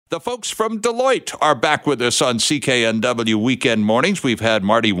The folks from Deloitte are back with us on CKNW Weekend Mornings. We've had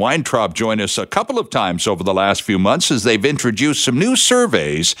Marty Weintraub join us a couple of times over the last few months as they've introduced some new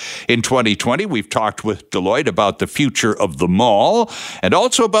surveys in 2020. We've talked with Deloitte about the future of the mall and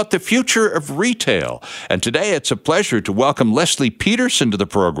also about the future of retail. And today it's a pleasure to welcome Leslie Peterson to the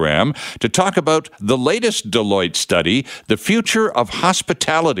program to talk about the latest Deloitte study, The Future of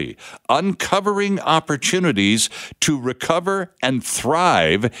Hospitality, Uncovering Opportunities to Recover and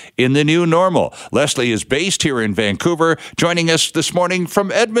Thrive in the New Normal. Leslie is based here in Vancouver, joining us this morning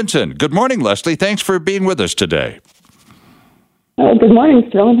from Edmonton. Good morning, Leslie. Thanks for being with us today. Good morning,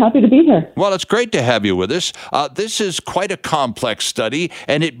 Sterling. Happy to be here. Well, it's great to have you with us. This is quite a complex study,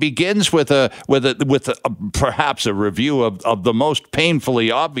 and it begins with perhaps a review of the most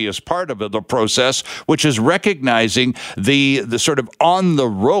painfully obvious part of the process, which is recognizing the sort of on the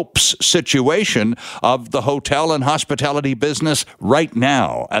ropes situation of the hotel and hospitality business right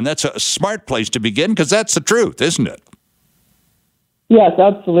now. And that's a smart place to begin because that's the truth, isn't it? Yes,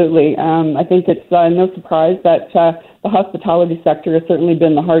 absolutely. I think it's no surprise that the hospitality sector has certainly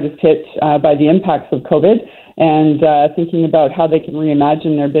been the hardest hit by the impacts of COVID. And thinking about how they can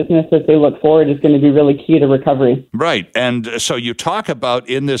reimagine their business as they look forward is going to be really key to recovery. Right. And so you talk about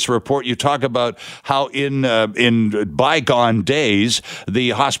in this report, you talk about how in bygone days,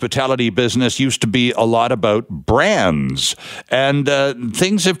 the hospitality business used to be a lot about brands, and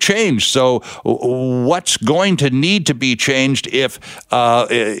things have changed. So what's going to need to be changed if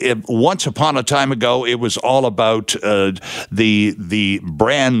once upon a time ago it was all about the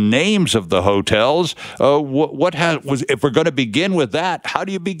brand names of the hotels? If we're going to begin with that, how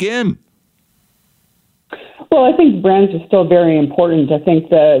do you begin? Well, I think brands are still very important. I think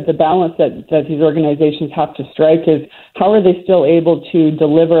the balance that these organizations have to strike is how are they still able to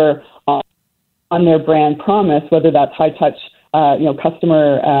deliver on their brand promise, whether that's high touch,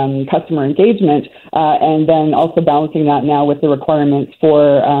 customer engagement, and then also balancing that now with the requirements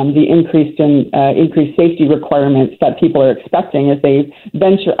for the increased safety requirements that people are expecting as they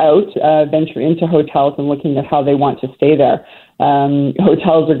venture into hotels and looking at how they want to stay there.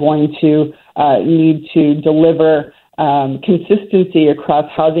 Hotels are going to need to deliver consistency across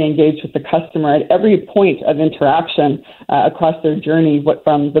how they engage with the customer at every point of interaction across their journey,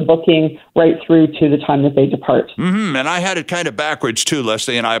 from the booking right through to the time that they depart. Mm-hmm. And I had it kind of backwards too,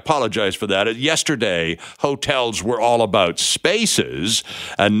 Leslie, and I apologize for that. Yesterday, hotels were all about spaces,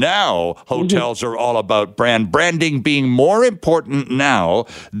 and now hotels are all about branding being more important now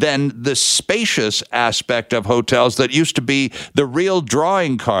than the spacious aspect of hotels that used to be the real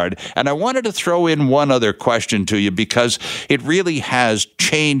drawing card. And I wanted to throw in one other question to you, because it really has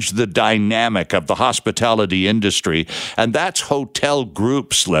changed the dynamic of the hospitality industry. And that's hotel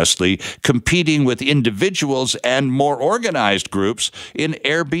groups, Leslie, competing with individuals and more organized groups in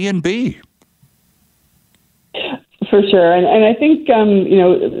Airbnb. For sure. And I think,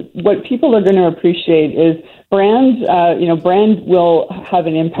 what people are going to appreciate is brand will have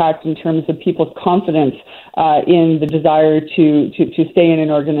an impact in terms of people's confidence in the desire to stay in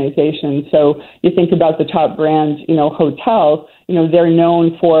an organization. So you think about the top brand, hotels, they're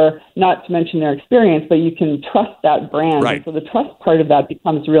known for, not to mention their experience, but you can trust that brand. Right. And so the trust part of that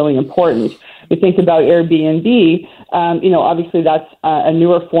becomes really important. You think about Airbnb, obviously that's a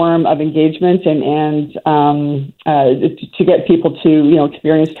newer form of engagement and to get people to,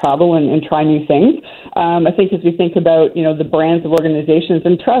 experience travel and try new things. I think as we think about, the brands of organizations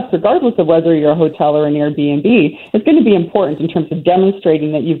and trust, regardless of whether you're a hotel or an Airbnb, it's going to be important in terms of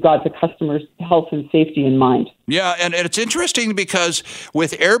demonstrating that you've got the customer's health and safety in mind. Yeah, and it's interesting because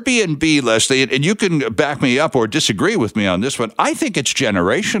with Airbnb, Leslie, and you can back me up or disagree with me on this one, I think it's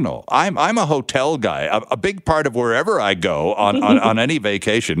generational. I'm a hotel guy. A big part of wherever I go on any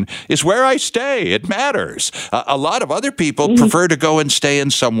vacation is where I stay. It matters. A lot of other people prefer to go and stay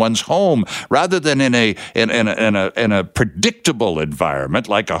in someone's home rather than in a predictable environment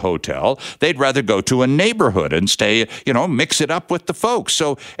like a hotel. They'd rather go to a neighborhood and stay, mix it up with the folks.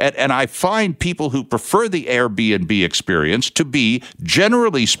 So, and I find people who prefer the Airbnb experience to be,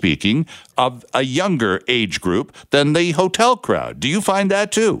 generally speaking, of a younger age group than the hotel crowd. Do you find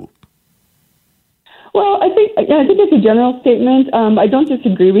that too? Well, I think it's a general statement. I don't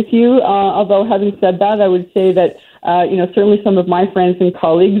disagree with you. Although having said that, I would say that certainly some of my friends and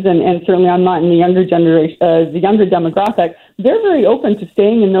colleagues, and certainly I'm not in the younger generation, the younger demographic, they're very open to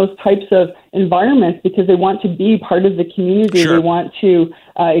staying in those types of environments because they want to be part of the community. Sure. They want to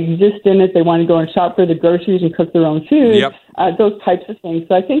exist in it. They want to go and shop for the groceries and cook their own food. Yep. those types of things.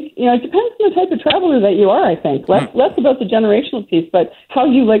 So I think, it depends on the type of traveler that you are, I think. Less about the generational piece, but how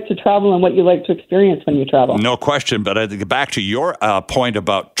you like to travel and what you like to experience when you travel. No question. But I think back to your point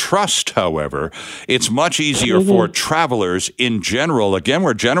about trust, however, it's much easier for travelers in general. Again,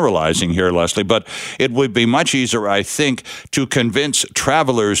 we're generalizing here, Leslie, but it would be much easier, I think, to convince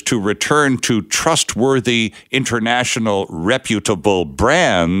travelers to return to trustworthy, international, reputable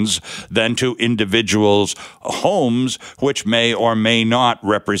brands than to individuals' homes, which may or may not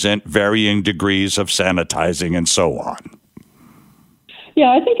represent varying degrees of sanitizing and so on.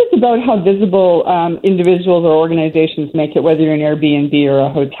 Yeah, I think it's about how visible individuals or organizations make it, whether you're an Airbnb or a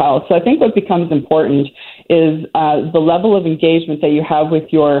hotel. So I think what becomes important is the level of engagement that you have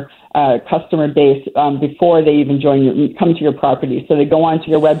with your customer base before they even come to your property. So they go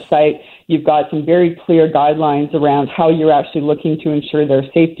onto your website. You've got some very clear guidelines around how you're actually looking to ensure their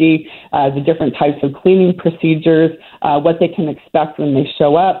safety, the different types of cleaning procedures, what they can expect when they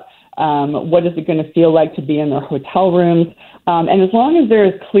show up. What is it going to feel like to be in their hotel rooms? And as long as there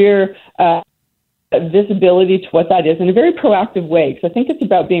is clear visibility to what that is in a very proactive way, because I think it's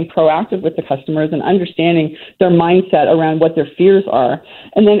about being proactive with the customers and understanding their mindset around what their fears are.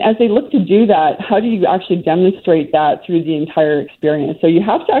 And then as they look to do that, how do you actually demonstrate that through the entire experience? So you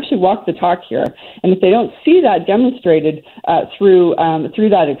have to actually walk the talk here. And if they don't see that demonstrated through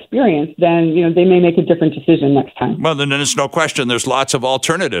that experience, then they may make a different decision next time. Well, then there's no question there's lots of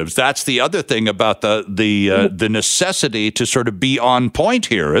alternatives. That's the other thing about the necessity to sort of be on point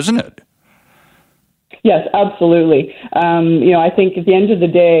here, isn't it? Yes, absolutely. I think at the end of the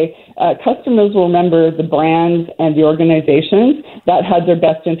day, customers will remember the brands and the organizations that had their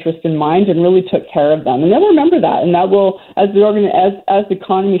best interest in mind and really took care of them. And they'll remember that. And that will, as the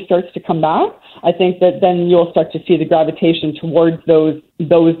economy starts to come back, I think that then you'll start to see the gravitation towards those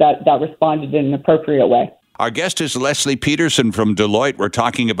that responded in an appropriate way. Our guest is Leslie Peterson from Deloitte. We're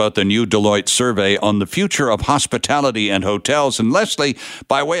talking about the new Deloitte survey on the future of hospitality and hotels. And Leslie,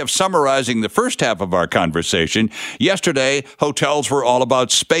 by way of summarizing the first half of our conversation, yesterday, hotels were all about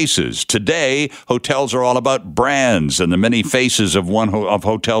spaces. Today, hotels are all about brands and the many faces of of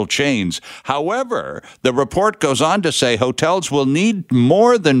hotel chains. However, the report goes on to say hotels will need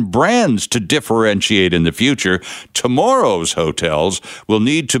more than brands to differentiate in the future. Tomorrow's hotels will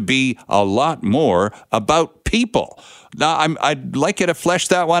need to be a lot more about people. Now, I'd like you to flesh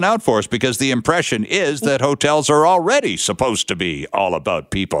that one out for us, because the impression is that hotels are already supposed to be all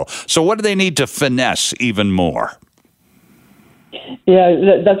about people. So what do they need to finesse even more?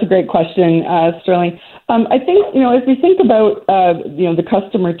 Yeah, that's a great question, Sterling. I think, as we think about, the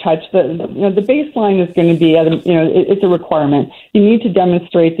customer touch, the baseline is going to be, it's a requirement. You need to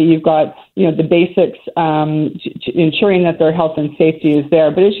demonstrate that you've got, the basics, ensuring that their health and safety is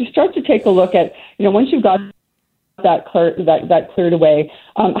there. But as you start to take a look at, once you've got that cleared away,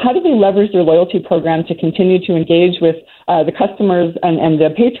 how do they leverage their loyalty program to continue to engage with the customers and the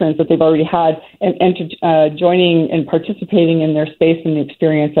patrons that they've already had and joining and participating in their space and the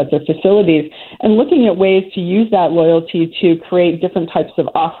experience at their facilities, and looking at ways to use that loyalty to create different types of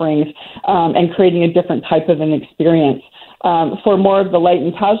offerings and creating a different type of an experience. For more of the light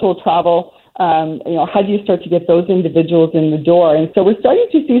and casual travel, how do you start to get those individuals in the door? And so we're starting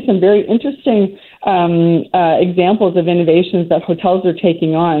to see some very interesting examples of innovations that hotels are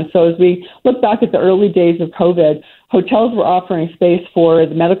taking on. So as we look back at the early days of COVID, hotels were offering space for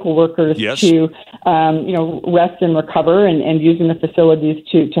the medical workers to, rest and recover and using the facilities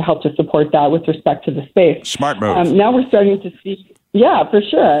to help to support that with respect to the space. Smart move. Now we're starting to see... Yeah, for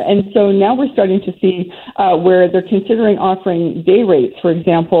sure. And so now we're starting to see where they're considering offering day rates, for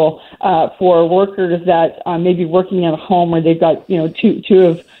example, for workers that may be working at a home where they've got,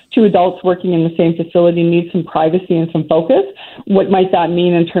 two adults working in the same facility, need some privacy and some focus. What might that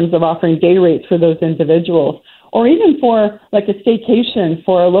mean in terms of offering day rates for those individuals? Or even for like a staycation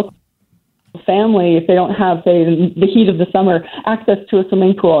for a local family, if they don't have, say, the heat of the summer, access to a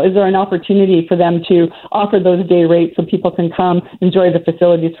swimming pool, is there an opportunity for them to offer those day rates so people can come enjoy the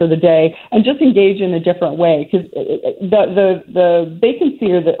facilities for the day and just engage in a different way? Because the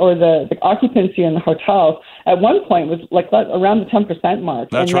vacancy or the occupancy in the hotels at one point was like around the 10% mark.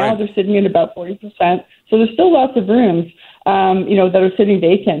 That's and now they're sitting at about 40%. So there's still lots of rooms that are sitting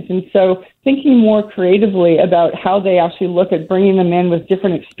vacant. And so thinking more creatively about how they actually look at bringing them in with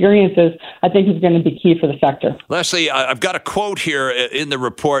different experiences, I think is going to be key for the sector. Leslie, I've got a quote here in the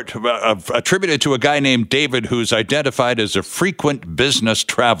report attributed to a guy named David who's identified as a frequent business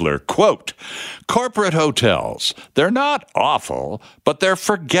traveler. Quote, corporate hotels, they're not awful, but they're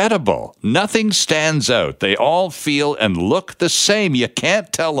forgettable. Nothing stands out. They all feel and look the same. You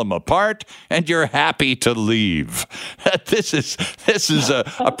can't tell them apart, and you're happy to leave. This is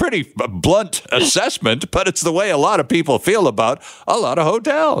a pretty blunt assessment, but it's the way a lot of people feel about a lot of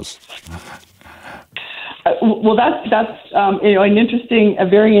hotels. Well, that's a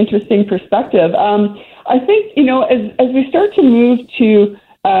very interesting perspective. I think as we start to move to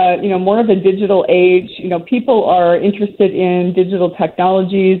more of a digital age, people are interested in digital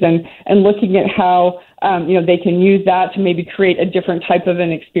technologies and looking at how they can use that to maybe create a different type of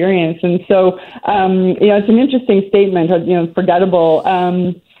an experience. And so it's an interesting statement. Forgettable.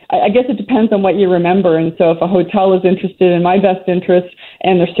 I guess it depends on what you remember. And so if a hotel is interested in my best interests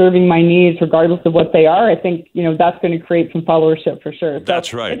and they're serving my needs, regardless of what they are, I think, that's going to create some followership for sure. So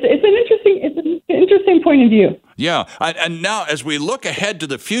that's right. It's an interesting point of view. Yeah. And now, as we look ahead to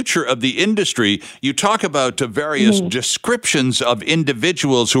the future of the industry, you talk about various descriptions of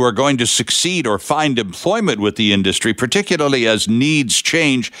individuals who are going to succeed or find employment with the industry, particularly as needs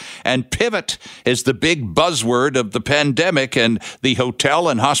change. And pivot is the big buzzword of the pandemic, and the hotel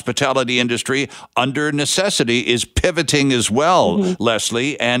and hospitality industry, under necessity, is pivoting as well,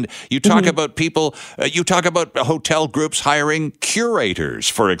 Leslie. And you talk about people, you talk about hotel groups hiring curators,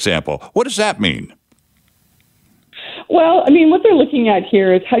 for example. What does that mean? Well, what they're looking at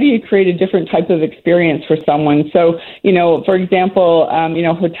here is how do you create a different type of experience for someone? So, for example,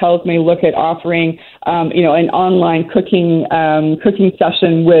 hotels may look at offering, an online cooking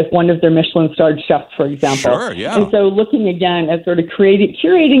session with one of their Michelin-starred chefs, for example. Sure, yeah. And so looking again at sort of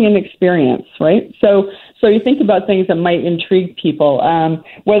curating an experience, right? So you think about things that might intrigue people,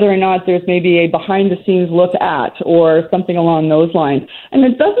 whether or not there's maybe a behind-the-scenes look at or something along those lines. And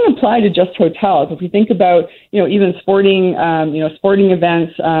it doesn't apply to just hotels. If you think about, even sporting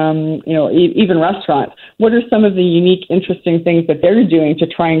events, even restaurants, what are some of the unique, interesting things that they're doing to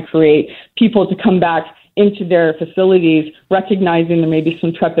try and create people to come back into their facilities, recognizing there may be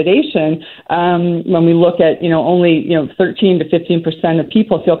some trepidation when we look at, only 13 to 15% of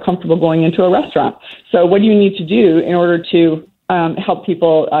people feel comfortable going into a restaurant. So what do you need to do in order to help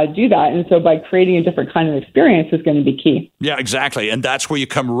people do that? And so by creating a different kind of experience is going to be key. Yeah, exactly. And that's where you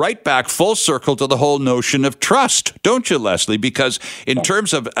come right back full circle to the whole notion of trust, don't you, Leslie? Because in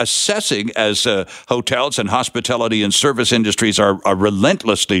terms of assessing, as hotels and hospitality and service industries are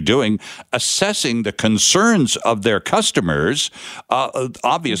relentlessly doing, assessing the concerns of their customers,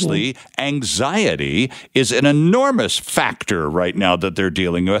 obviously anxiety is an enormous factor right now that they're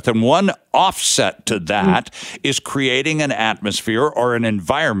dealing with. And one offset to that is creating an atmosphere or an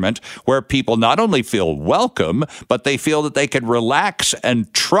environment where people not only feel welcome, but they feel that they can relax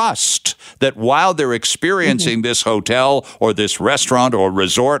and trust that while they're experiencing this hotel or this restaurant or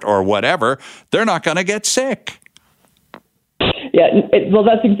resort or whatever, they're not going to get sick. Yeah, well,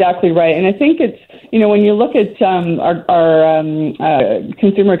 that's exactly right. And I think it's, when you look at our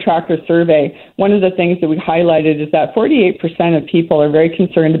Consumer Tracker survey, one of the things that we highlighted is that 48% of people are very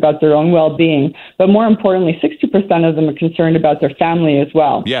concerned about their own well-being, but more importantly, 60% of them are concerned about their family as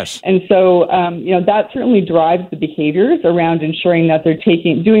well. Yes. And so, that certainly drives the behaviors around ensuring that they're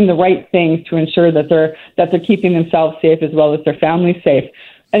doing the right things to ensure that they're keeping themselves safe as well as their family safe.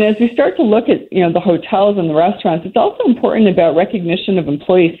 And as we start to look at, the hotels and the restaurants, it's also important about recognition of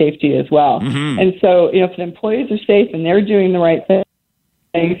employee safety as well. And so, if the employees are safe and they're doing the right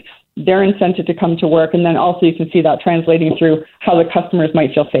things, they're incented to come to work. And then also you can see that translating through how the customers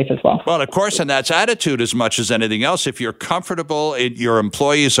might feel safe as well. Well, of course, and that's attitude as much as anything else. If you're comfortable, your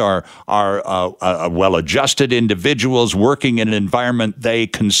employees are well-adjusted individuals working in an environment they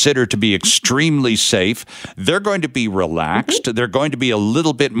consider to be extremely safe, they're going to be relaxed. They're going to be a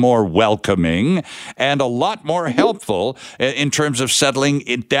little bit more welcoming and a lot more helpful in terms of settling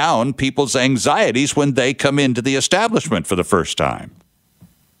down people's anxieties when they come into the establishment for the first time.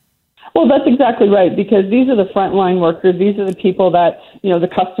 Well, that's exactly right, because these are the frontline workers. These are the people that, the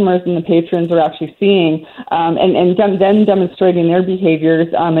customers and the patrons are actually seeing, and then demonstrating their behaviors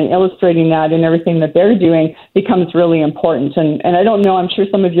and illustrating that in everything that they're doing becomes really important. And I don't know, I'm sure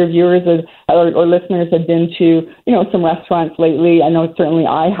some of your viewers or listeners have been to, some restaurants lately. I know certainly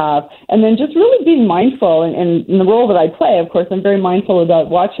I have. And then just really being mindful, and in the role that I play, of course, I'm very mindful about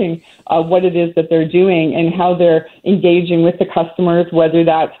watching what it is that they're doing and how they're engaging with the customers, whether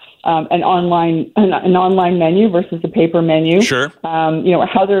that's an online menu versus a paper menu. Sure.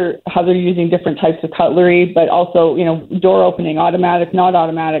 How they're using different types of cutlery, but also, door opening, automatic, not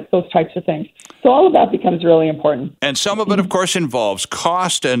automatic, those types of things. So all of that becomes really important. And some of it, of course, involves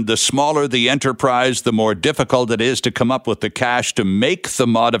cost, and the smaller the enterprise, the more difficult it is to come up with the cash to make the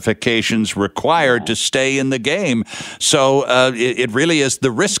modifications required to stay in the game. So it really is,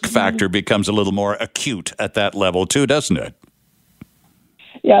 the risk factor becomes a little more acute at that level too, doesn't it?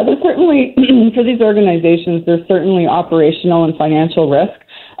 Yeah, there's certainly, for these organizations, there's certainly operational and financial risk.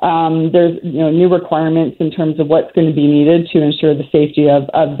 There's new requirements in terms of what's going to be needed to ensure the safety of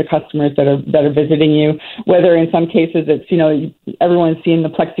the customers that are visiting you. Whether in some cases it's everyone's seen the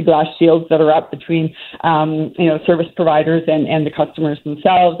plexiglass shields that are up between service providers and the customers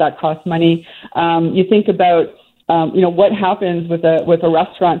themselves. That costs money. You think about what happens with a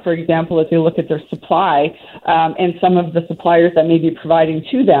restaurant, for example, if you look at their supply and some of the suppliers that may be providing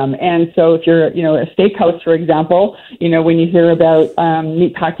to them. And so if you're, a steakhouse, for example, when you hear about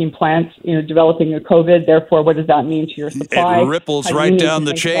meatpacking plants, developing a COVID, therefore, what does that mean to your supply? It ripples right down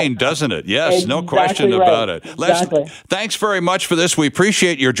the chain, doesn't it? Yes, no question about it. Exactly. Leslie, thanks very much for this. We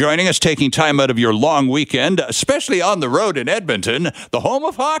appreciate your joining us, taking time out of your long weekend, especially on the road in Edmonton, the home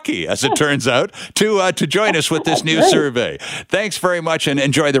of hockey, as it turns out, to join us with this new survey. Thanks very much, and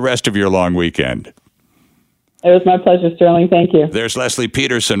enjoy the rest of your long weekend. It was my pleasure, Sterling. Thank you. There's Leslie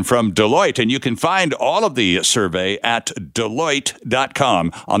Peterson from Deloitte, and you can find all of the survey at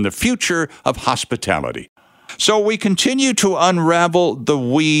Deloitte.com on the future of hospitality. So we continue to unravel the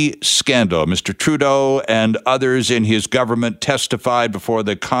We scandal. Mr. Trudeau and others in his government testified before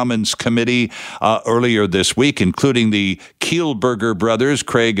the Commons Committee earlier this week, including the Kielburger brothers,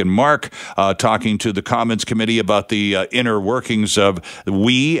 Craig and Mark, talking to the Commons Committee about the inner workings of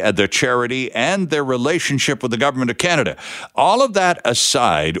We, the charity, and their relationship with the Government of Canada. All of that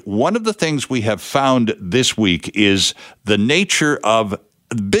aside, one of the things we have found this week is the nature of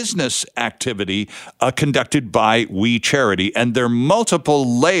business activity conducted by We Charity, and there are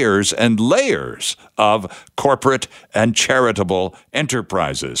multiple layers and layers of corporate and charitable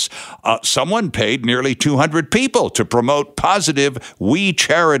enterprises. Someone paid nearly 200 people to promote positive We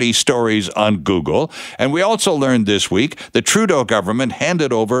Charity stories on Google, and we also learned this week the Trudeau government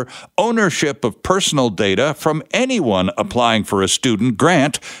handed over ownership of personal data from anyone applying for a student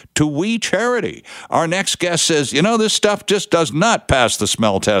grant to We Charity. Our next guest says, this stuff just does not pass the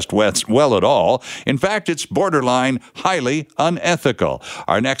smell test well at all. In fact, it's borderline highly unethical.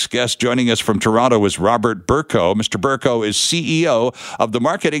 Our next guest joining us from Toronto is Robert Burko. Mr. Burko is CEO of the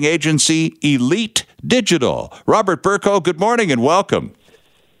marketing agency Elite Digital. Robert Burko, good morning and welcome.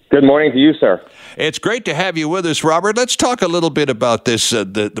 Good morning to you, sir. It's great to have you with us, Robert. Let's talk a little bit about this,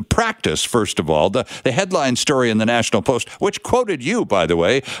 the practice, first of all. The headline story in the National Post, which quoted you, by the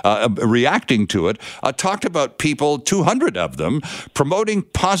way, reacting to it, talked about people, 200 of them, promoting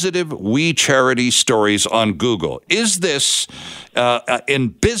positive We Charity stories on Google. Is this, in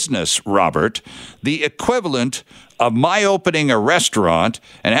business, Robert, the equivalent of my opening a restaurant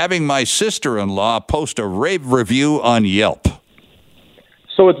and having my sister-in-law post a rave review on Yelp?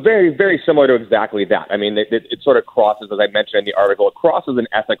 So it's very, very similar to exactly that. I mean, it sort of crosses, as I mentioned in the article, it crosses an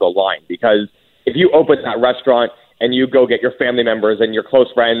ethical line, because if you open that restaurant and you go get your family members and your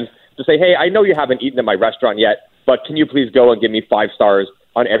close friends to say, hey, I know you haven't eaten at my restaurant yet, but can you please go and give me 5 stars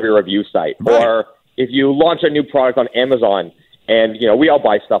on every review site? Right. Or if you launch a new product on Amazon and, we all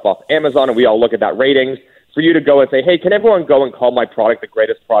buy stuff off Amazon and we all look at that ratings, for you to go and say, hey, can everyone go and call my product the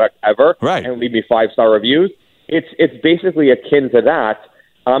greatest product ever, right, and leave me 5-star reviews? It's basically akin to that.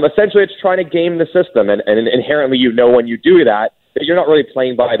 Essentially, it's trying to game the system, and inherently, when you do that you're not really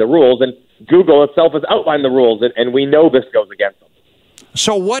playing by the rules, and Google itself has outlined the rules, and we know this goes against them.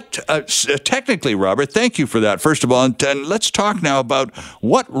 So what, technically, Robert, thank you for that, first of all, and let's talk now about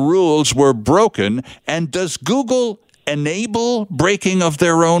what rules were broken, and does Google enable breaking of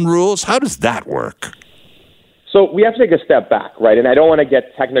their own rules? How does that work? So we have to take a step back, right? And I don't want to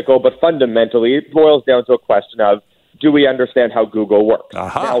get technical, but fundamentally, it boils down to a question of, do we understand how Google works?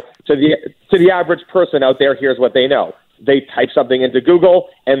 Uh-huh. Now, to the average person out there, here's what they know. They type something into Google,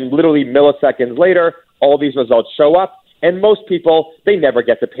 and literally milliseconds later, all these results show up. And most people, they never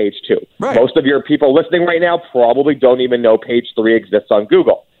get to page 2. Right. Most of your people listening right now probably don't even know page 3 exists on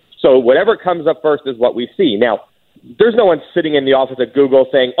Google. So whatever comes up first is what we see. Now, there's no one sitting in the office at Google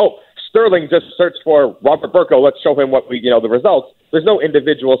saying, oh, Sterling just searched for Robert Burko, let's show him the results. There's no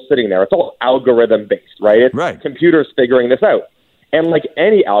individual sitting there. It's all algorithm-based, right? It's right. Computers figuring this out. And like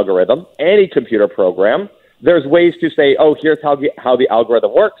any algorithm, any computer program, there's ways to say, oh, here's how the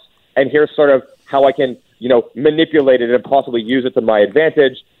algorithm works, and here's sort of how I can, manipulate it and possibly use it to my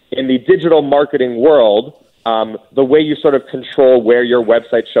advantage. in the digital marketing world, the way you sort of control where your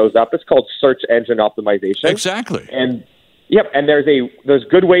website shows up is called search engine optimization. Exactly. And there's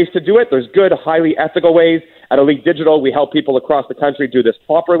good ways to do it. There's good, highly ethical ways. At Elite Digital, we help people across the country do this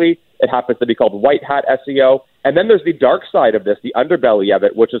properly. It happens to be called white hat SEO. And then there's the dark side of this, the underbelly of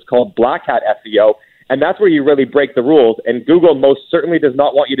it, which is called black hat SEO. And that's where you really break the rules. And Google most certainly does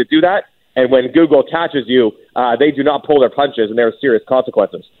not want you to do that. And when Google catches you, they do not pull their punches, and there are serious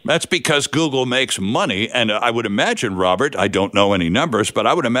consequences. That's because Google makes money, and I would imagine, Robert, I don't know any numbers, but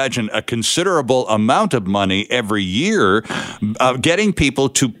I would imagine a considerable amount of money every year getting people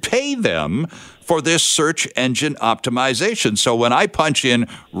to pay them for this search engine optimization. So when I punch in,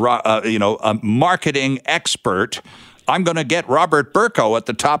 a marketing expert, I'm going to get Robert Burko at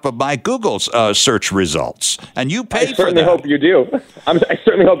the top of my Google's search results. And you pay for that. I certainly hope you do. I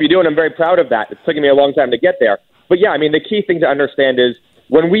certainly hope you do, and I'm very proud of that. It's taken me a long time to get there. But yeah, I mean, the key thing to understand is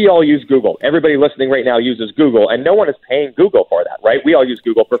when we all use Google, everybody listening right now uses Google, and no one is paying Google for that, right? We all use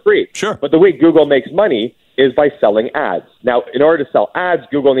Google for free. Sure. But the way Google makes money is by selling ads. Now, in order to sell ads,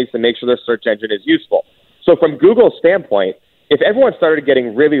 Google needs to make sure their search engine is useful. So from Google's standpoint, if everyone started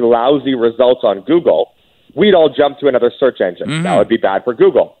getting really lousy results on Google, we'd all jump to another search engine. Mm-hmm. That would be bad for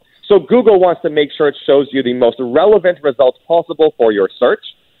Google. So Google wants to make sure it shows you the most relevant results possible for your search,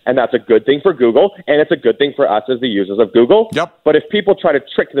 and that's a good thing for Google, and it's a good thing for us as the users of Google. Yep. But if people try to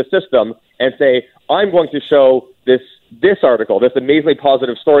trick the system and say, I'm going to show this article, this amazingly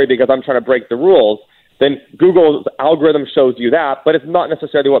positive story because I'm trying to break the rules, then Google's algorithm shows you that, but it's not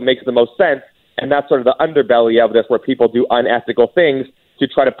necessarily what makes the most sense, and that's sort of the underbelly of this where people do unethical things to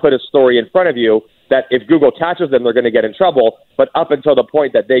try to put a story in front of you that if Google catches them, they're going to get in trouble. But up until the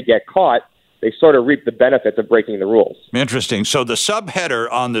point that they get caught, they sort of reap the benefits of breaking the rules. Interesting. So the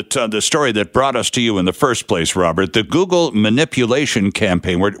subheader on the story that brought us to you in the first place, Robert, the Google manipulation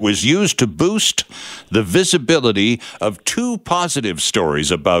campaign was used to boost the visibility of two positive stories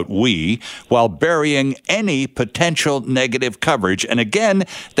about We while burying any potential negative coverage. And again,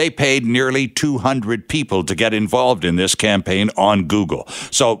 they paid nearly 200 people to get involved in this campaign on Google.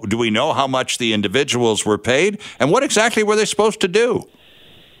 So do we know how much the individuals were paid? And what exactly were they supposed to do?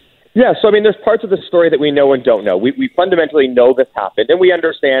 Yeah, so I mean, there's parts of the story that we know and don't know. We fundamentally know this happened, and we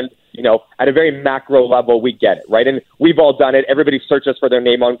understand, at a very macro level, we get it, right? And we've all done it. Everybody searches for their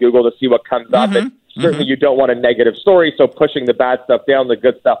name on Google to see what comes up, and certainly you don't want a negative story, so pushing the bad stuff down, the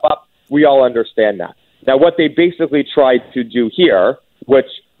good stuff up, we all understand that. Now, what they basically tried to do here, which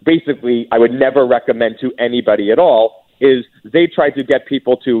basically I would never recommend to anybody at all, is they tried to get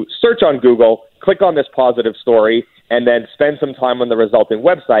people to search on Google, click on this positive story, and then spend some time on the resulting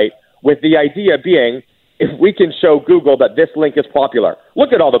website, with the idea being, if we can show Google that this link is popular,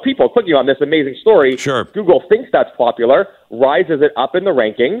 look at all the people clicking on this amazing story. Sure. Google thinks that's popular, rises it up in the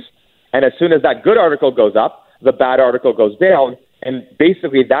rankings, and as soon as that good article goes up, the bad article goes down, and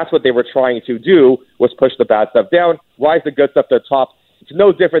basically that's what they were trying to do, was push the bad stuff down, rise the good stuff to the top. It's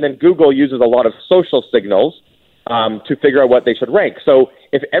no different than Google uses a lot of social signals to figure out what they should rank. So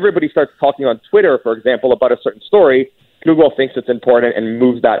if everybody starts talking on Twitter, for example, about a certain story, Google thinks it's important and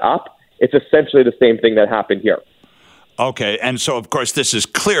moves that up. It's essentially the same thing that happened here. Okay, and so of course this is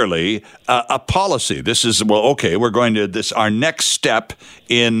clearly a policy. This is we're going to our next step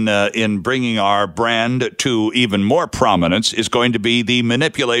in bringing our brand to even more prominence is going to be the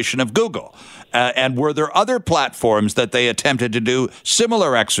manipulation of Google. And were there other platforms that they attempted to do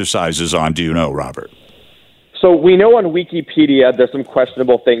similar exercises on? Do you know, Robert? So we know on Wikipedia there's some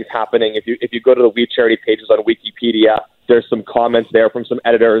questionable things happening. If you go to the We Charity pages on Wikipedia, there's some comments there from some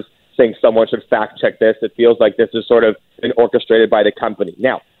editors saying someone should fact check this. It feels like this is sort of been orchestrated by the company.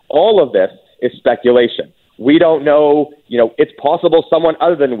 Now, all of this is speculation. We don't know, it's possible someone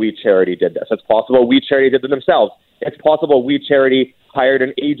other than We Charity did this. It's possible We Charity did it themselves. It's possible We Charity hired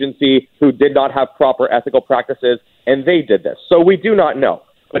an agency who did not have proper ethical practices, and they did this. So we do not know.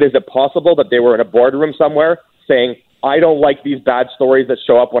 But is it possible that they were in a boardroom somewhere saying, I don't like these bad stories that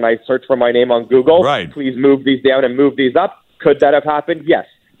show up when I search for my name on Google. Right. Please move these down and move these up. Could that have happened? Yes.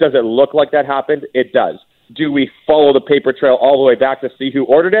 Does it look like that happened? It does. Do we follow the paper trail all the way back to see who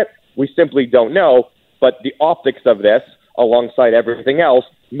ordered it? We simply don't know. But the optics of this, alongside everything else,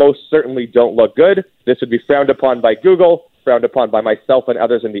 most certainly don't look good. This would be frowned upon by Google, frowned upon by myself and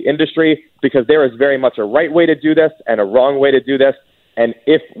others in the industry, because there is very much a right way to do this and a wrong way to do this. And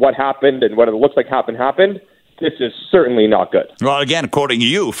if what happened and what it looks like happened, this is certainly not good. Well, again, quoting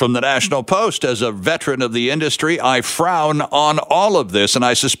you from the National Post, as a veteran of the industry, I frown on all of this, and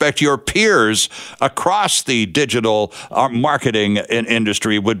I suspect your peers across the digital marketing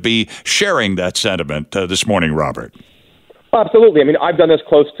industry would be sharing that sentiment this morning, Robert. Absolutely. I mean, I've done this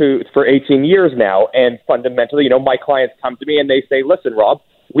for 18 years now, and fundamentally, my clients come to me and they say, listen, Rob,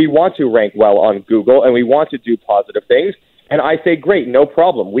 we want to rank well on Google and we want to do positive things. And I say, great, no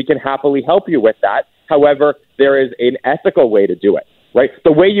problem. We can happily help you with that. However, there is an ethical way to do it, right?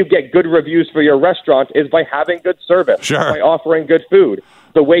 The way you get good reviews for your restaurant is by having good service, by offering good food.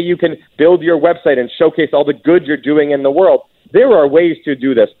 The way you can build your website and showcase all the good you're doing in the world. There are ways to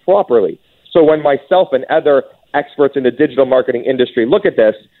do this properly. So when myself and other experts in the digital marketing industry look at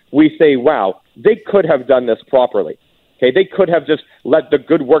this, we say, wow, they could have done this properly. Okay, they could have just let the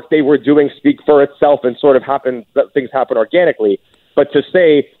good work they were doing speak for itself and sort of let things happen organically. But to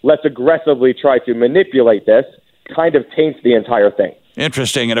say, let's aggressively try to manipulate this kind of taints the entire thing.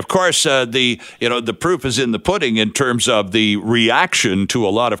 Interesting. And of course, the proof is in the pudding in terms of the reaction to a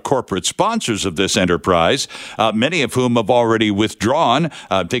lot of corporate sponsors of this enterprise, many of whom have already withdrawn,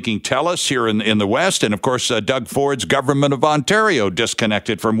 thinking TELUS here in the West. And of course, Doug Ford's Government of Ontario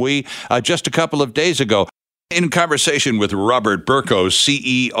disconnected from We just a couple of days ago. In conversation with Robert Burkos,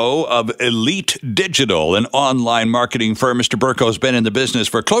 CEO of Elite Digital, an online marketing firm. Mr. Burkos has been in the business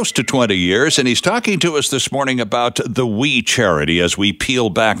for close to 20 years, and he's talking to us this morning about the We charity as we peel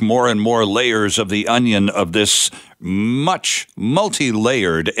back more and more layers of the onion of this much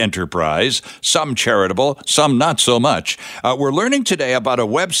multi-layered enterprise, some charitable, some not so much. We're learning today about a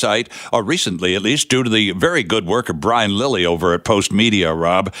website, or recently at least, due to the very good work of Brian Lilly over at Post Media,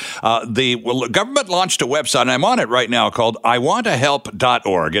 Rob. The government launched a website, and I'm on it right now, called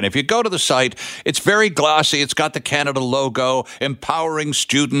iwantahelp.org. And if you go to the site, it's very glossy. It's got the Canada logo, empowering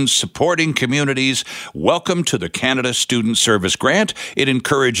students, supporting communities. Welcome to the Canada Student Service Grant. It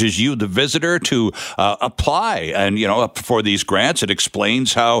encourages you, the visitor, to apply and for these grants. It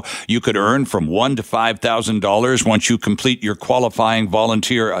explains how you could earn from $1,000 to $5,000 once you complete your qualifying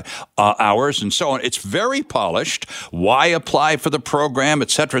volunteer hours and so on. It's very polished. Why apply for the program,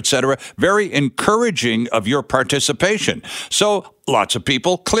 et cetera, et cetera. Very encouraging of your participation. So lots of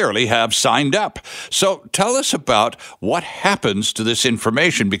people clearly have signed up. So tell us about what happens to this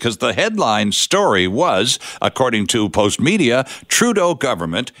information, because the headline story was, according to Post Media, Trudeau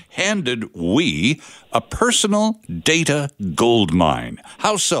government handed We a personal data gold mine.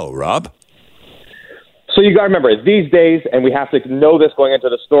 How so, Rob? So you got to remember, these days, and we have to know this going into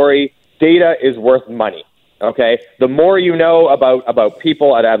the story, data is worth money. Okay, the more you know about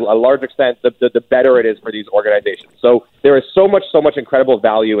people at a large extent, the better it is for these organizations. So there is so much incredible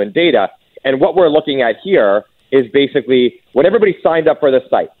value in data. And what we're looking at here is basically when everybody signed up for this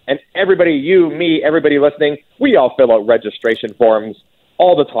site, and everybody, you, me, everybody listening, we all fill out registration forms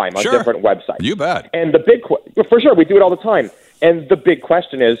all the time on different websites. You bet. And for sure, we do it all the time. And the big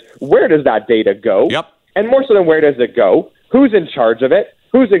question is, where does that data go? Yep. And more so than where does it go, who's in charge of it?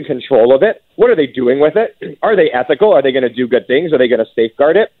 Who's in control of it? What are they doing with it? Are they ethical? Are they going to do good things? Are they going to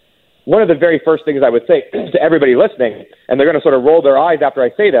safeguard it? One of the very first things I would say to everybody listening, and they're going to sort of roll their eyes after I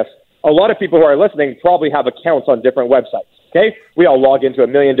say this, a lot of people who are listening probably have accounts on different websites. Okay? We all log into a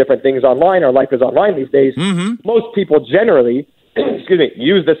million different things online. Our life is online these days. Mm-hmm. Most people generally,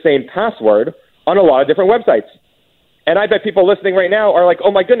 use the same password on a lot of different websites. And I bet people listening right now are like, oh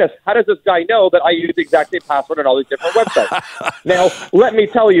my goodness, how does this guy know that I use the exact same password on all these different websites? Now, let me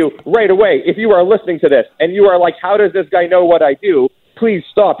tell you right away, if you are listening to this and you are like, how does this guy know what I do? Please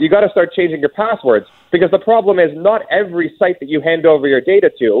stop. You got to start changing your passwords, because the problem is not every site that you hand over your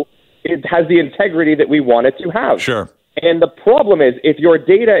data to, it has the integrity that we want it to have. Sure. And the problem is, if your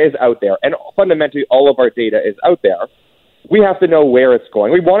data is out there, and fundamentally all of our data is out there, we have to know where it's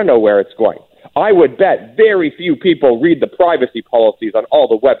going. We want to know where it's going. I would bet very few people read the privacy policies on all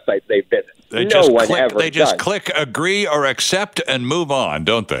the websites they visit. They just click agree or accept and move on,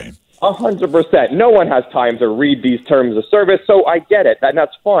 don't they? 100%. No one has time to read these terms of service, so I get it, and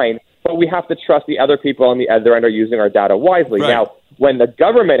that's fine. But we have to trust the other people on the other end are using our data wisely. Right. Now, when the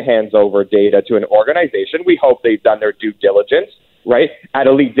government hands over data to an organization, we hope they've done their due diligence. Right? At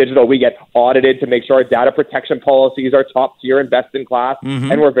Elite Digital, we get audited to make sure our data protection policies are top tier and best in class,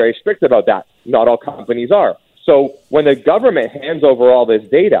 and we're very strict about that. Not all companies are. So when the government hands over all this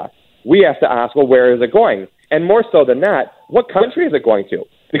data, we have to ask, well, where is it going? And more so than that, what country is it going to?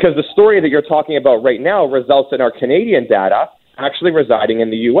 Because the story that you're talking about right now results in our Canadian data actually residing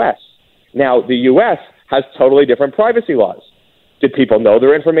in the U.S. Now, the U.S. has totally different privacy laws. Did people know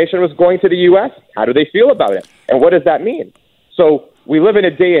their information was going to the U.S.? How do they feel about it? And what does that mean? So we live in a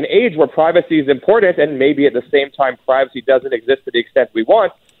day and age where privacy is important, and maybe at the same time privacy doesn't exist to the extent we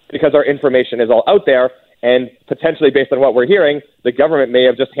want because our information is all out there. And potentially, based on what we're hearing, the government may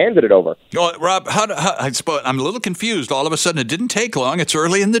have just handed it over. Well, Rob, I'm a little confused. All of a sudden, it didn't take long. It's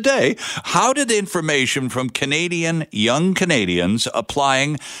early in the day. How did information from young Canadians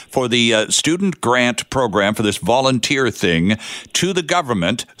applying for the student grant program for this volunteer thing to the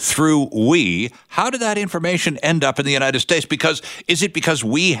government through We, how did that information end up in the United States? Is it because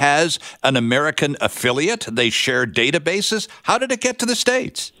We has an American affiliate? They share databases? How did it get to the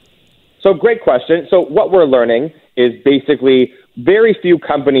States? So great question. So what we're learning is basically very few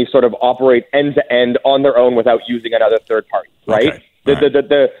companies sort of operate end to end on their own without using another third party, right? Okay.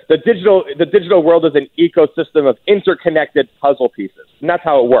 The digital world is an ecosystem of interconnected puzzle pieces, and that's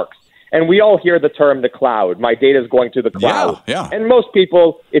how it works. And we all hear the term the cloud. My data is going to the cloud. Yeah. And most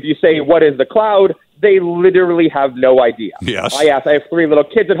people, if you say, what is the cloud? They literally have no idea. Yes. I have 3 little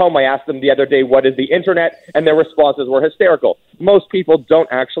kids at home. I asked them the other day, what is the internet? And their responses were hysterical. Most people don't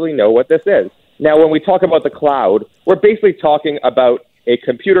actually know what this is. Now, when we talk about the cloud, we're basically talking about a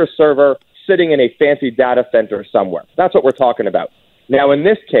computer server sitting in a fancy data center somewhere. That's what we're talking about. Now, in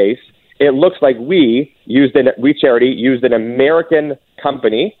this case, it looks like We Charity used an American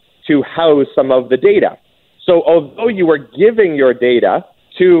company to house some of the data. So although you were giving your data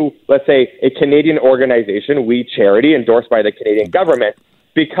to, let's say, a Canadian organization, We Charity, endorsed by the Canadian government,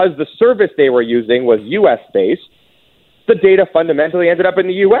 because the service they were using was U.S.-based, the data fundamentally ended up in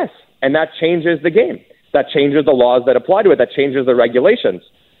the U.S., and that changes the game. That changes the laws that apply to it. That changes the regulations.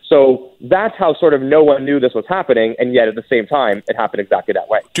 So that's how sort of no one knew this was happening, and yet at the same time, it happened exactly that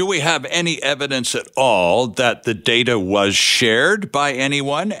way. Do we have any evidence at all that the data was shared by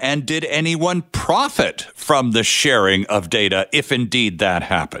anyone, and did anyone profit from the sharing of data, if indeed that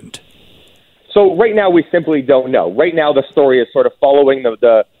happened? So right now, we simply don't know. Right now, the story is sort of following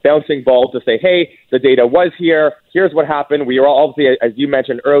the bouncing ball to say, hey, the data was here. Here's what happened. We are obviously, as you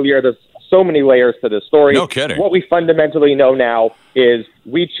mentioned earlier, there's so many layers to this story. No kidding. What we fundamentally know now is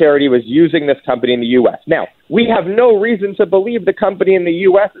We Charity was using this company in the U.S. Now, we have no reason to believe the company in the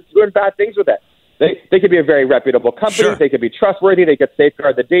U.S. is doing bad things with it. They could be a very reputable company. Sure. They could be trustworthy. They could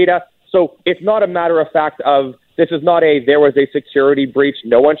safeguard the data. So it's not a matter of fact of this is not there was a security breach.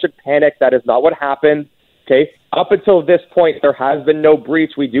 No one should panic. That is not what happened. Okay. Up until this point, there has been no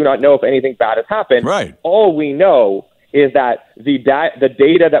breach. We do not know if anything bad has happened. Right. All we know is that the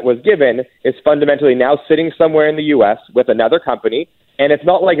data that was given is fundamentally now sitting somewhere in the U.S. with another company, and it's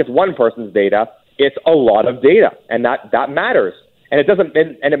not like it's one person's data. It's a lot of data, and that matters. And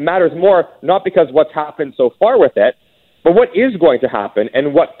it matters more not because what's happened so far with it, but what is going to happen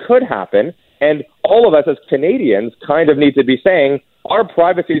and what could happen. And all of us as Canadians kind of need to be saying our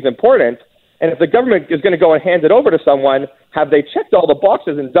privacy is important. And if the government is going to go and hand it over to someone, have they checked all the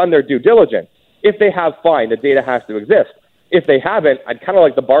boxes and done their due diligence? If they have, fine, the data has to exist. If they haven't, I'd kind of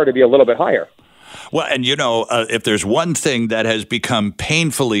like the bar to be a little bit higher. Well, and if there's one thing that has become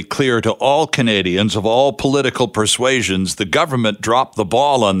painfully clear to all Canadians of all political persuasions, the government dropped the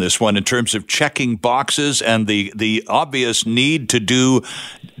ball on this one in terms of checking boxes and the obvious need to do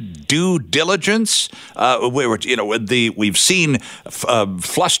due diligence. We've seen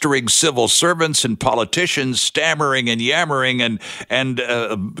flustering civil servants and politicians stammering and yammering and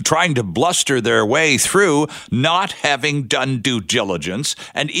trying to bluster their way through not having done due diligence,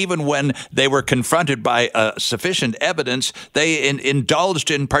 and even when they were confronted by sufficient evidence, they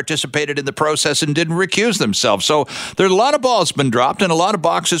indulged and participated in the process and didn't recuse themselves. So there's a lot of balls been dropped and a lot of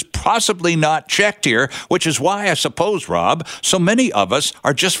boxes possibly not checked here, which is why I suppose, Rob, so many of us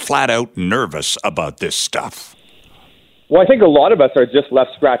are just flat out nervous about this stuff. Well, I think a lot of us are just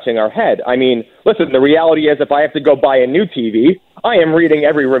left scratching our head. I mean, listen, the reality is if I have to go buy a new TV, I am reading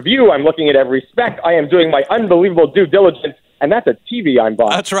every review, I'm looking at every spec, I am doing my unbelievable due diligence, and that's a TV I'm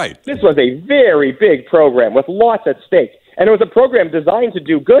buying. That's right. This was a very big program with lots at stake, and it was a program designed to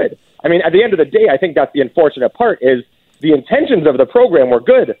do good. I mean, at the end of the day, I think that's the unfortunate part is the intentions of the program were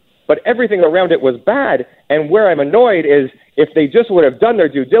good, but everything around it was bad, and where I'm annoyed is if they just would have done their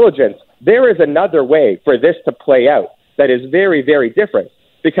due diligence, there is another way for this to play out that is very, very different.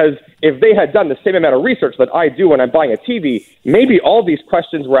 Because if they had done the same amount of research that I do when I'm buying a TV, maybe all these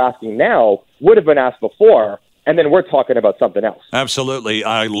questions we're asking now would have been asked before, and then we're talking about something else. Absolutely.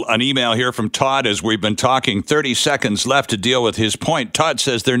 An email here from Todd as we've been talking, 30 seconds left to deal with his point. Todd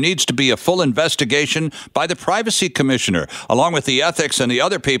says there needs to be a full investigation by the Privacy Commissioner, along with the ethics and the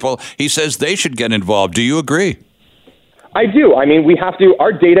other people. He says they should get involved. Do you agree? I do. I mean, we have to.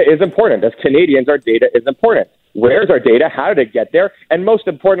 Our data is important. As Canadians, our data is important. Where's our data? How did it get there? And most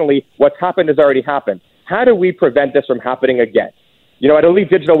importantly, what's happened has already happened. How do we prevent this from happening again? At Elite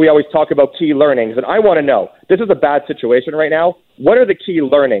Digital, we always talk about key learnings, and I want to know, this is a bad situation right now. What are the key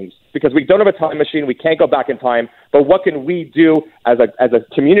learnings? Because we don't have a time machine, we can't go back in time, but what can we do as a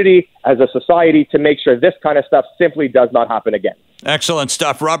community, as a society, to make sure this kind of stuff simply does not happen again? Excellent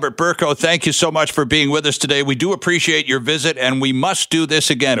stuff. Robert Burko, thank you so much for being with us today. We do appreciate your visit, and we must do this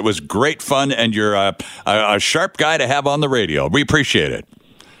again. It was great fun, and you're a sharp guy to have on the radio. We appreciate it.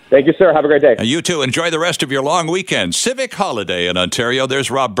 Thank you, sir. Have a great day. You too. Enjoy the rest of your long weekend. Civic holiday in Ontario. There's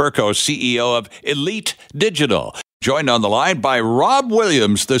Rob Burko, CEO of Elite Digital. Joined on the line by Rob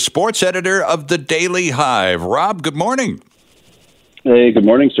Williams, the sports editor of the Daily Hive. Rob, good morning. Hey, good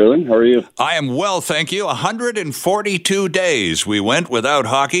morning, Sterling. How are you? I am well, thank you. 142 days we went without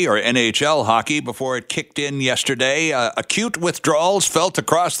hockey or NHL hockey before it kicked in yesterday. Acute withdrawals felt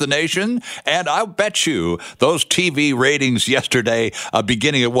across the nation, and I'll bet you those TV ratings yesterday,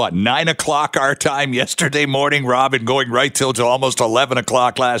 beginning at 9 o'clock our time yesterday morning, Rob, and going right till to almost 11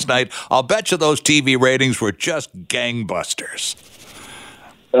 o'clock last night. I'll bet you those TV ratings were just gangbusters.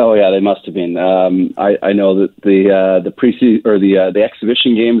 Oh yeah, they must have been. I know that the preseason or the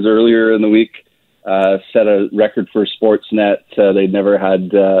exhibition games earlier in the week set a record for Sportsnet. They'd never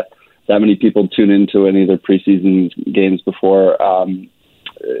had that many people tune into any of their preseason games before.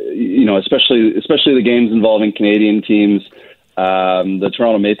 Especially the games involving Canadian teams. The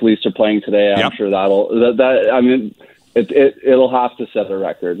Toronto Maple Leafs are playing today. I'm sure it'll have to set a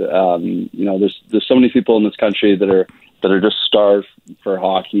record. There's so many people in this country that are just starved for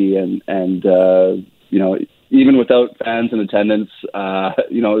hockey, and even without fans in attendance,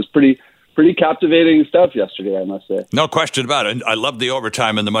 it was pretty captivating stuff yesterday, I must say. No question about it. I loved the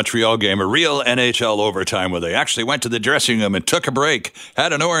overtime in the Montreal game, a real NHL overtime where they actually went to the dressing room and took a break,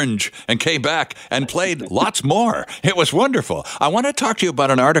 had an orange, and came back and played lots more. It was wonderful. I want to talk to you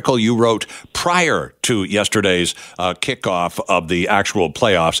about an article you wrote prior to yesterday's kickoff of the actual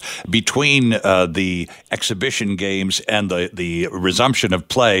playoffs, between the exhibition games and the resumption of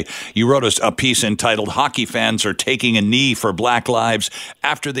play. You wrote a piece entitled "Hockey Fans Are Taking a Knee for Black Lives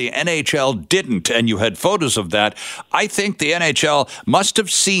After the NHL Didn't," and you had photos of that. I think the NHL must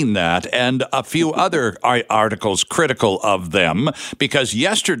have seen that and a few other articles critical of them, because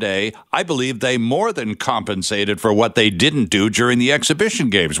yesterday I believe they more than compensated for what they didn't do during the exhibition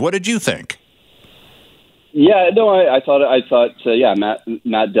games. What did you think? Yeah, no, I thought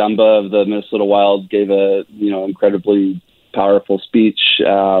Matt Dumba of the Minnesota Wild gave a incredibly powerful speech,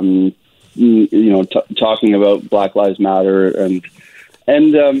 talking about Black Lives Matter,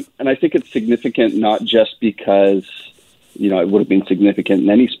 and I think it's significant not just because it would have been significant in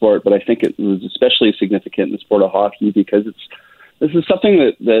any sport, but I think it was especially significant in the sport of hockey because this is something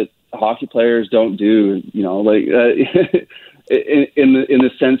that hockey players don't do. In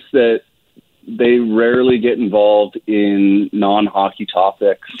the sense that they rarely get involved in non-hockey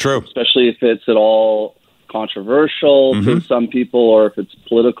topics. True. Especially if it's at all controversial to some people or if it's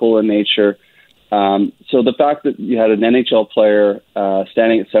political in nature. So the fact that you had an NHL player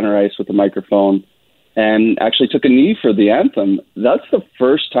standing at center ice with a microphone and actually took a knee for the anthem, that's the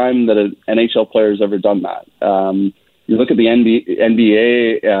first time that an NHL player has ever done that. You look at the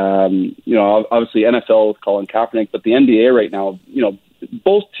NBA, obviously NFL with Colin Kaepernick, but the NBA right now,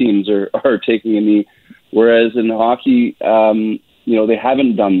 both teams are taking a knee, whereas in hockey, they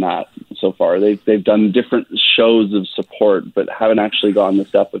haven't done that so far. They've done different shows of support, but haven't actually gone the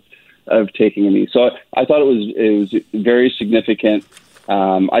step of taking a knee. So I thought it was very significant.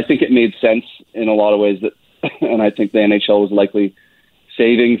 I think it made sense in a lot of ways and I think the NHL was likely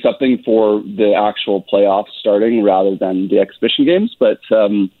saving something for the actual playoffs starting rather than the exhibition games. But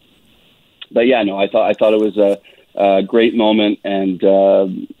yeah, no, I thought it was a great moment and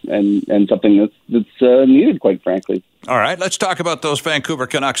something that's needed, quite frankly. All right, let's talk about those Vancouver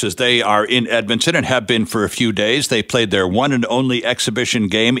Canucks as they are in Edmonton and have been for a few days. They played their one and only exhibition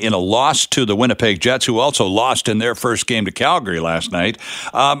game in a loss to the Winnipeg Jets, who also lost in their first game to Calgary last night.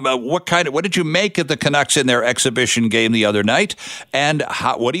 What did you make of the Canucks in their exhibition game the other night? And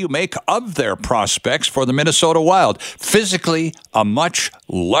what do you make of their prospects for the Minnesota Wild? Physically, a much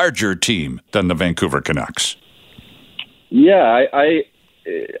larger team than the Vancouver Canucks. Yeah,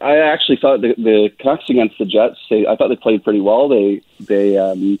 I actually thought the Canucks against the Jets, I thought they played pretty well. They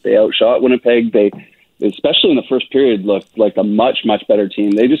outshot Winnipeg. They, especially in the first period, looked like a much, much better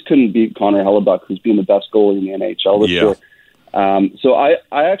team. They just couldn't beat Connor Hellebuck, who's been the best goalie in the NHL this year. So I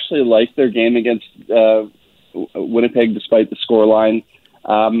actually liked their game against Winnipeg, despite the scoreline.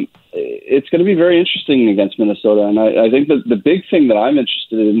 It's going to be very interesting against Minnesota, and I think that the big thing that I'm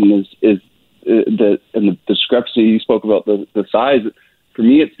interested in is the discrepancy. You spoke about the size. For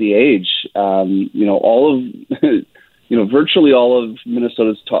me, it's the age. All of virtually all of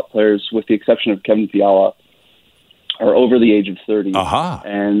Minnesota's top players, with the exception of Kevin Fiala, are over the age of 30.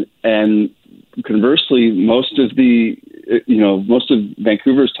 And conversely, most of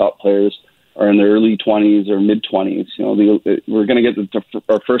Vancouver's top players are in their early 20s or mid 20s. We're going to get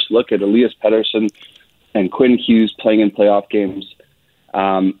our first look at Elias Pettersson and Quinn Hughes playing in playoff games.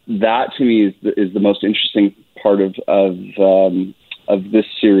 That to me is the most interesting part of this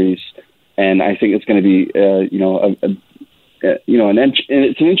series, and I think it's going to be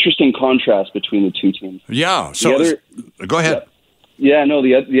it's an interesting contrast between the two teams. Yeah. So go ahead. Yeah. No.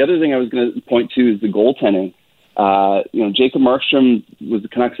 The other thing I was going to point to is the goaltending. Jacob Markstrom was the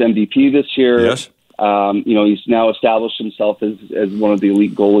Canucks MVP this year. Yes. He's now established himself as one of the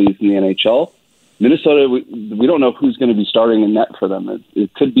elite goalies in the NHL. Minnesota, we don't know who's going to be starting in net for them.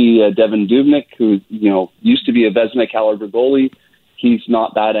 It could be Devin Dubnyk, who used to be a Vezina caliber goalie. He's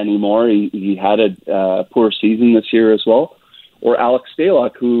not that anymore. He had a poor season this year as well. Or Alex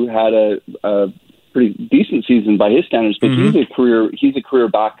Stalock, who had a pretty decent season by his standards, but he's a career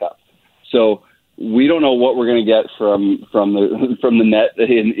backup. So we don't know what we're going to get from the net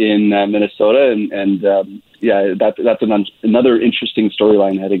in Minnesota, and that's another interesting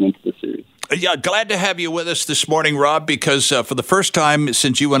storyline heading into the series. Yeah, glad to have you with us this morning, Rob, because for the first time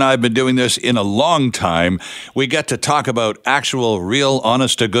since you and I have been doing this in a long time, we get to talk about actual, real,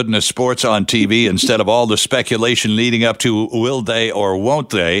 honest-to-goodness sports on TV instead of all the speculation leading up to will they or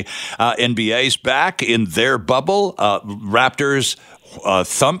won't they. NBA's back in their bubble. Raptors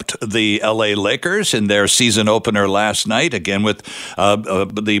thumped the LA Lakers in their season opener last night, again with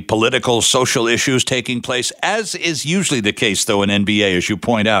the political, social issues taking place, as is usually the case, though, in NBA, as you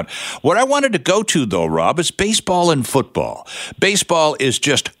point out. What I wanted to go to, though, Rob, is baseball and football. Baseball is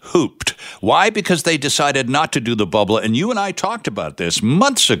just hooped. Why? Because they decided not to do the bubble, and you and I talked about this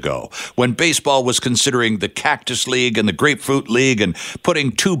months ago when baseball was considering the Cactus League and the Grapefruit League and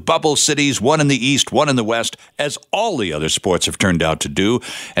putting two bubble cities, one in the East, one in the West, as all the other sports have turned out to do.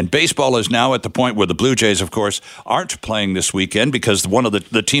 And baseball is now at the point where the Blue Jays, of course, aren't playing this weekend because one of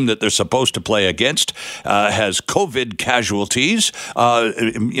the team that they're supposed to play against has COVID casualties,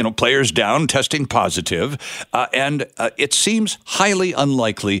 players down, testing positive. And it seems highly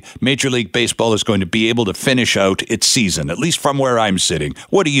unlikely Major League Baseball is going to be able to finish out its season, at least from where I'm sitting.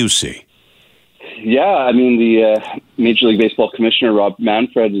 What do you see? Yeah, I mean, the Major League Baseball commissioner, Rob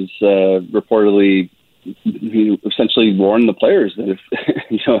Manfred, is reportedly he essentially warned the players that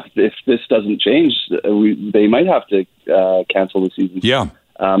if this doesn't change, they might have to cancel the season. Yeah,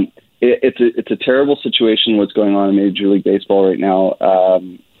 it's a terrible situation what's going on in Major League Baseball right now,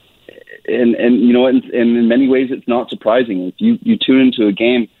 and in many ways it's not surprising. If you tune into a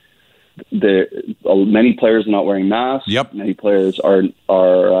game, many players are not wearing masks. Yep. Many players are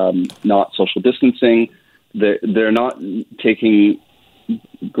not social distancing. They're not taking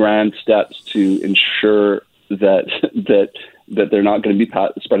grand steps to ensure that they're not going to be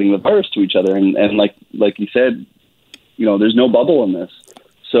spreading the virus to each other. And like you said, there's no bubble in this.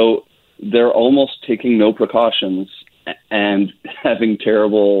 So they're almost taking no precautions and having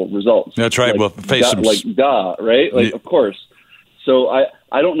terrible results. That's right. Well, right? Of course. So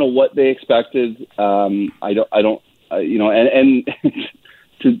I don't know what they expected. And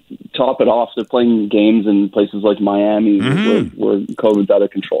to top it off, they're playing games in places like Miami where COVID's out of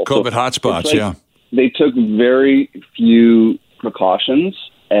control. COVID hotspots, yeah. They took very few precautions,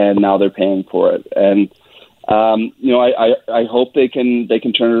 and now they're paying for it. And I hope they can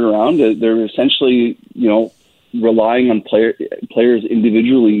turn it around. They're essentially relying on players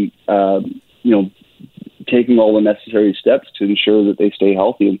individually, taking all the necessary steps to ensure that they stay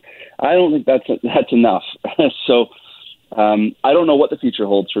healthy. And I don't think that's enough. So. I don't know what the future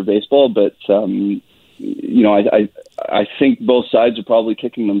holds for baseball, but I think both sides are probably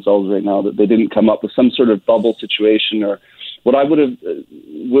kicking themselves right now that they didn't come up with some sort of bubble situation. Or what would have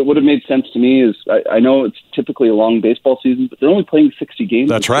made sense to me is I know it's typically a long baseball season, but they're only playing 60 games.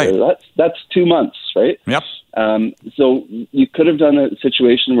 That's right. That's 2 months, right? Yep. So you could have done a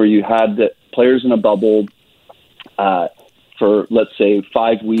situation where you had the players in a bubble for, let's say,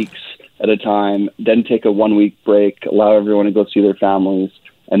 5 weeks at a time, then take a 1 week break, allow everyone to go see their families,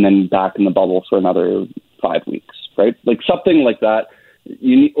 and then back in the bubble for another 5 weeks, right? Like something like that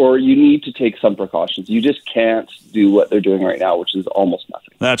you need to take some precautions. You just can't do what they're doing right now, which is almost nothing.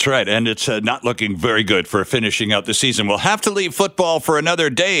 That's right, and it's not looking very good for finishing out the season. We'll have to leave football for another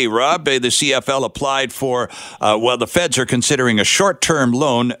day, Rob. The CFL applied for, the feds are considering a short-term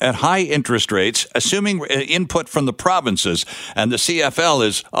loan at high interest rates, assuming input from the provinces, and the CFL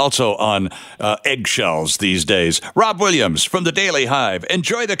is also on eggshells these days. Rob Williams from the Daily Hive.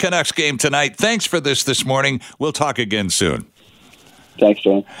 Enjoy the Canucks game tonight. Thanks for this morning. We'll talk again soon. Thanks,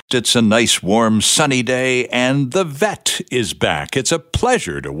 John. It's a nice, warm, sunny day, and the vet is back. It's a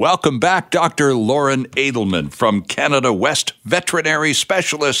pleasure to welcome back Dr. Lauren Edelman from Canada West Veterinary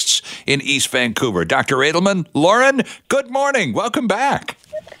Specialists in East Vancouver. Dr. Edelman, Lauren, good morning. Welcome back.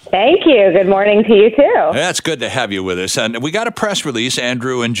 Thank you. Good morning to you, too. That's good to have you with us. And we got a press release,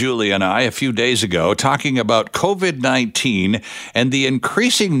 Andrew and Julie and I, a few days ago, talking about COVID-19 and the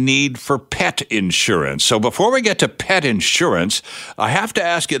increasing need for pet insurance. So before we get to pet insurance, I have to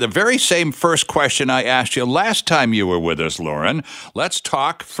ask you the very same first question I asked you last time you were with us, Lauren. Let's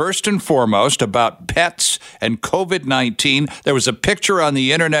talk first and foremost about pets and COVID-19. There was a picture on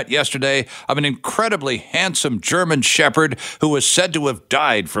the internet yesterday of an incredibly handsome German Shepherd who was said to have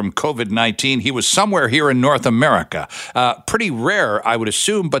died from COVID-19. He was somewhere here in North America. Pretty rare, I would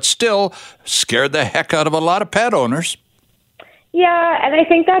assume, but still scared the heck out of a lot of pet owners. Yeah, and I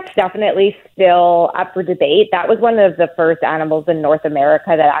think that's definitely still up for debate. That was one of the first animals in North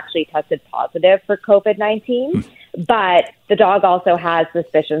America that actually tested positive for COVID-19. But the dog also has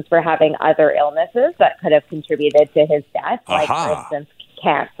suspicions for having other illnesses that could have contributed to his death, like, for instance,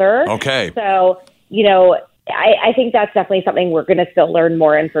 cancer. Okay. So, I think that's definitely something we're going to still learn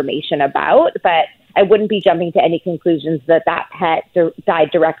more information about, but I wouldn't be jumping to any conclusions that pet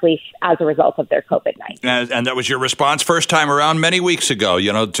died directly as a result of their COVID-19. And that was your response first time around many weeks ago.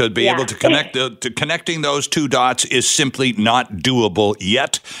 To be able to connect connecting those two dots is simply not doable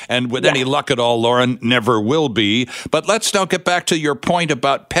yet. And with any luck at all, Lauren, never will be. But let's now get back to your point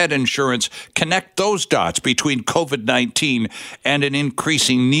about pet insurance. Connect those dots between COVID-19 and an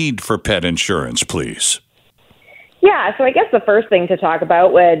increasing need for pet insurance, please. Yeah, so I guess the first thing to talk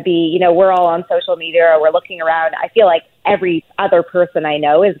about would be, we're all on social media, we're looking around. I feel like every other person I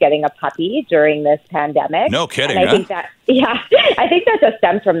know is getting a puppy during this pandemic. No kidding, and I think I think that just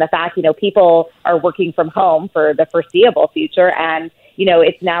stems from the fact, people are working from home for the foreseeable future. And,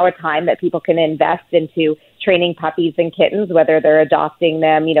 it's now a time that people can invest into training puppies and kittens, whether they're adopting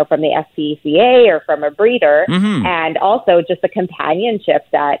them, from the SPCA or from a breeder, and also just the companionship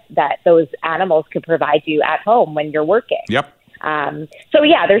that those animals could provide you at home when you're working. Yep.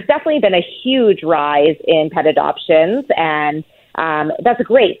 There's definitely been a huge rise in pet adoptions, and that's a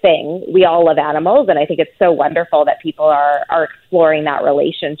great thing. We all love animals, and I think it's so wonderful that people are exploring that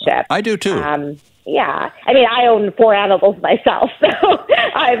relationship. I do too. Yeah. I mean, I own 4 animals myself, so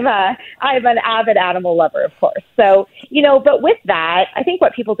I'm an avid animal lover, of course. So, but with that, I think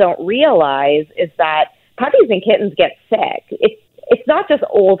what people don't realize is that puppies and kittens get sick. It's not just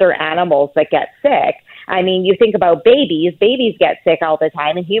older animals that get sick. I mean, you think about babies get sick all the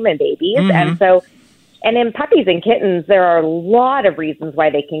time, and human babies. And in puppies and kittens, there are a lot of reasons why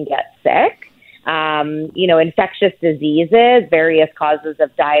they can get sick. Infectious diseases, various causes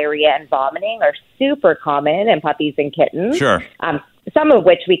of diarrhea and vomiting are super common in puppies and kittens. Sure. Some of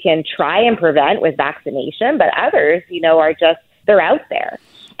which we can try and prevent with vaccination, but others, they're out there.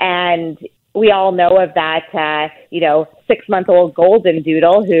 And we all know of that, 6-month-old golden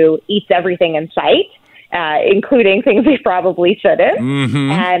doodle who eats everything in sight, including things he probably shouldn't.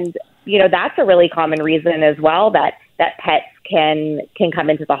 And, that's a really common reason as well that pets can come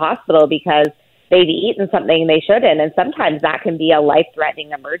into the hospital because they've eaten something they shouldn't. And sometimes that can be a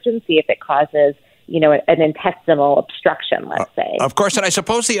life-threatening emergency if it causes, an intestinal obstruction, let's say. Of course, and I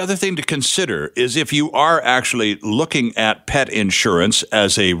suppose the other thing to consider is if you are actually looking at pet insurance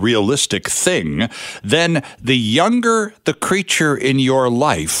as a realistic thing, then the younger the creature in your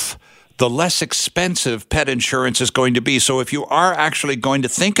life, the less expensive pet insurance is going to be. So if you are actually going to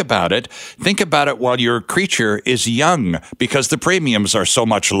think about it while your creature is young because the premiums are so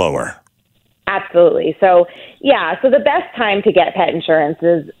much lower. Absolutely. So the best time to get pet insurance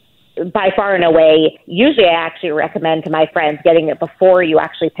is by far and away. Usually I actually recommend to my friends getting it before you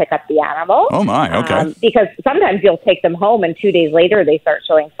actually pick up the animal. Oh my, okay. Because sometimes you'll take them home and 2 days later they start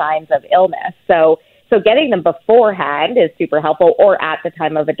showing signs of illness. So getting them beforehand is super helpful, or at the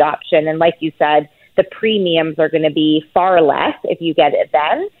time of adoption. And like you said, the premiums are going to be far less if you get it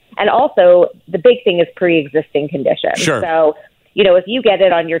then. And also the big thing is pre-existing conditions. Sure. So, if you get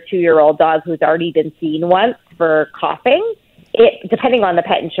it on your 2-year-old dog who's already been seen once for coughing, depending on the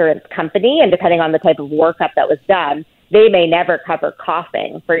pet insurance company and depending on the type of workup that was done, they may never cover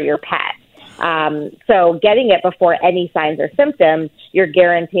coughing for your pet. So getting it before any signs or symptoms, you're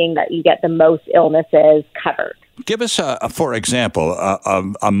guaranteeing that you get the most illnesses covered. Give us, for example,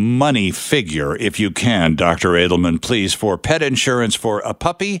 a money figure, if you can, Dr. Edelman, please, for pet insurance for a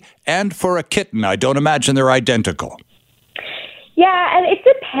puppy and for a kitten. I don't imagine they're identical. Yeah, and it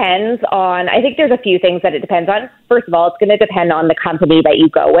depends on, I think there's a few things that it depends on. First of all, it's going to depend on the company that you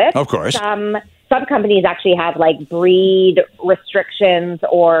go with. Of course. Some companies actually have like breed restrictions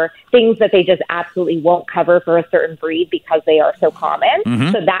or things that they just absolutely won't cover for a certain breed because they are so common.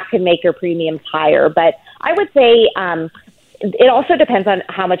 Mm-hmm. So that can make your premiums higher. But I would say it also depends on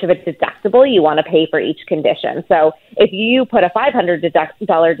how much of a deductible you want to pay for each condition. So if you put a $500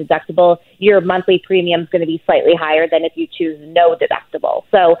 deductible, your monthly premium is going to be slightly higher than if you choose no deductible.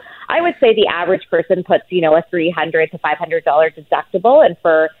 So I would say the average person puts, a $300 to $500 deductible, and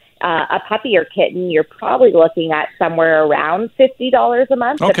for a puppy or kitten, you're probably looking at somewhere around $50 a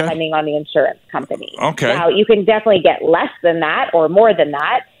month, depending on the insurance company. Okay. Now, you can definitely get less than that or more than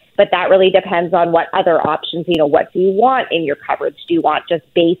that, but that really depends on what other options, what do you want in your coverage? Do you want just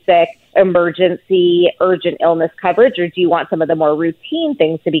basic emergency, urgent illness coverage, or do you want some of the more routine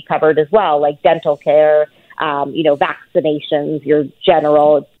things to be covered as well, like dental care, vaccinations, your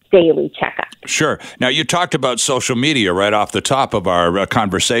general daily checkup? Sure. Now, you talked about social media right off the top of our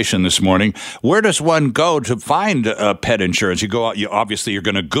conversation this morning. Where does one go to find pet insurance? You go out, obviously you're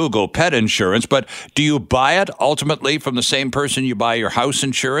going to Google pet insurance, but do you buy it ultimately from the same person you buy your house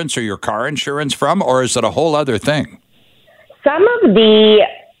insurance or your car insurance from, or is it a whole other thing? Some of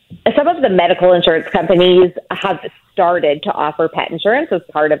the medical insurance companies have started to offer pet insurance as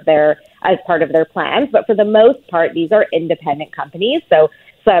part of their plans, but for the most part, these are independent companies. So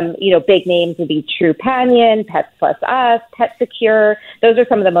some, big names would be Trupanion, Pets Plus Us, Pet Secure. Those are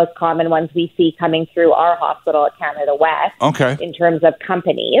some of the most common ones we see coming through our hospital at Canada West in terms of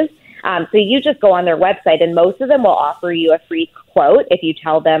companies. So you just go on their website, and most of them will offer you a free quote if you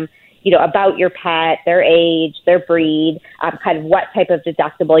tell them, about your pet, their age, their breed, kind of what type of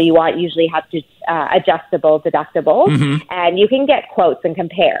deductible you want. Usually have to adjustable deductibles, and you can get quotes and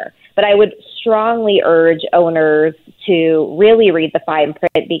compare. But I would strongly urge owners to really read the fine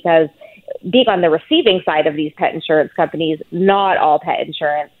print, because being on the receiving side of these pet insurance companies, not all pet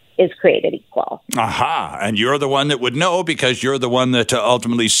insurance is created equal. Aha. And you're the one that would know, because you're the one that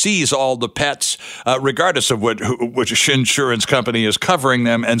ultimately sees all the pets, regardless of which insurance company is covering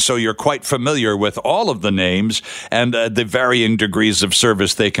them. And so you're quite familiar with all of the names and the varying degrees of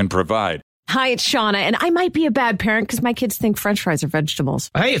service they can provide. Hi, it's Shauna, and I might be a bad parent because my kids think French fries are vegetables.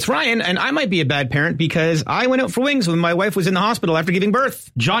 Hey, it's Ryan, and I might be a bad parent because I went out for wings when my wife was in the hospital after giving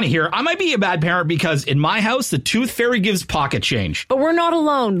birth. Johnny here. I might be a bad parent because in my house, the tooth fairy gives pocket change. But we're not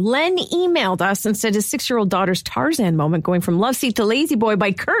alone. Len emailed us and said his 6-year-old daughter's Tarzan moment going from love seat to lazy boy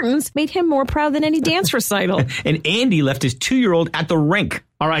by curtains made him more proud than any dance recital. And Andy left his 2-year-old at the rink.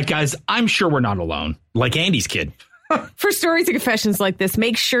 All right, guys, I'm sure we're not alone. Like Andy's kid. For stories and confessions like this,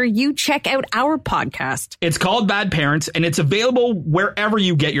 make sure you check out our podcast. It's called Bad Parents, and it's available wherever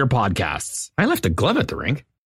you get your podcasts. I left a glove at the rink.